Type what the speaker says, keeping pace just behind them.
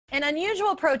An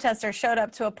unusual protester showed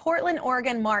up to a Portland,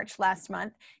 Oregon march last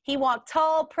month. He walked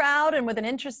tall, proud, and with an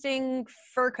interesting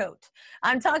fur coat.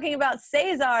 I'm talking about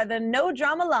Cesar, the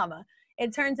no-drama llama.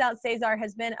 It turns out Cesar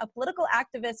has been a political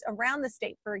activist around the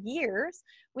state for years.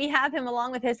 We have him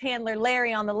along with his handler,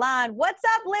 Larry, on the line. What's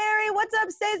up, Larry? What's up,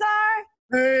 Cesar?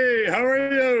 Hey, how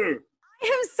are you? I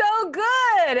am so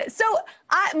good. So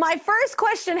my first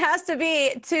question has to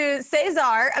be to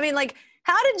Cesar.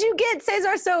 How did you get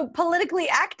Cesar so politically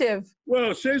active?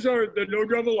 Well, Cesar, the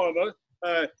no-drama llama,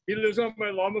 he lives on my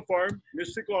llama farm,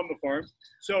 Mystic Llama Farm.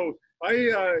 So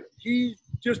he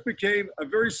just became a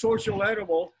very social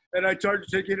animal, and I started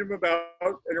taking him about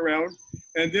and around.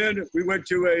 And then we went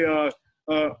to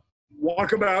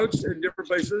walkabouts in different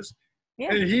places,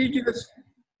 Yeah. and he just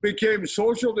became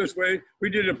social this way.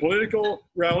 We did a political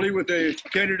rally with a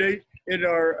candidate in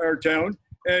our town,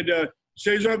 and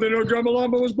Cesar the no-drama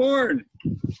llama was born.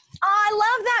 I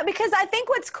love that because I think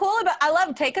what's cool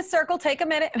about, take a circle, take a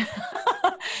minute.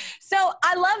 So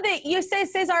I love that you say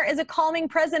Cesar is a calming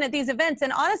presence at these events.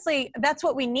 And honestly, that's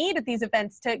what we need at these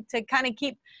events to kind of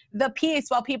keep the peace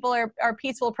while people are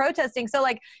peaceful protesting. So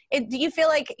do you feel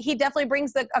like he definitely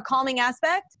brings a calming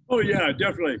aspect? Oh yeah,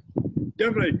 definitely.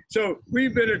 Definitely. So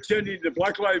we've been attending the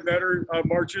Black Lives Matter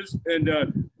marches and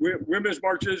women's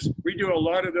marches. We do a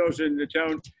lot of those in the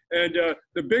town. And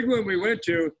the big one we went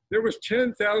to, there was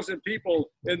 10,000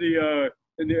 people in the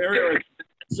area.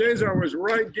 Cesar was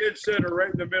right dead center,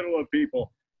 right in the middle of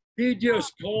people. He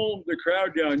just calmed the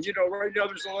crowd down. You know, right now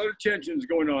there's a lot of tensions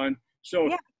going on. So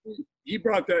yeah. He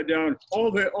brought that down.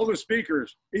 All the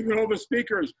speakers, even all the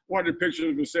speakers wanted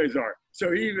pictures with Cesar.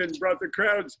 So he even brought the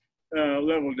crowds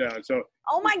level down. So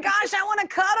oh my gosh, I want to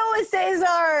cuddle with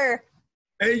Cesar.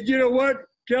 Hey, you know what,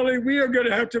 Kelly, we are going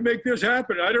to have to make this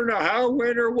happen. I don't know how,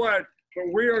 when, or what, but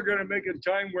we are going to make a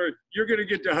time where you're going to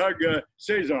get to hug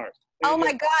Cesar. Oh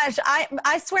my gosh,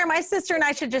 I swear my sister and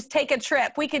I should just take a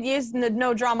trip. We could use the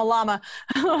no drama llama.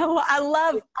 I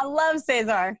love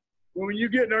Cesar. Well, when you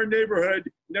get in our neighborhood,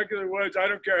 neck of the woods, I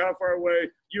don't care how far away,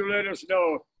 you let us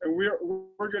know, and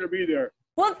we're going to be there.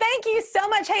 Well, thank you so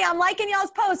much. Hey, I'm liking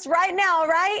y'all's posts right now, all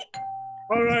right?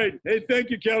 All right. Hey, thank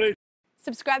you, Kelly.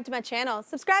 Subscribe to my channel.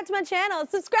 Subscribe to my channel.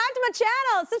 Subscribe to my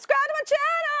channel. Subscribe to my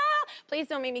channel. Please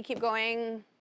don't make me keep going.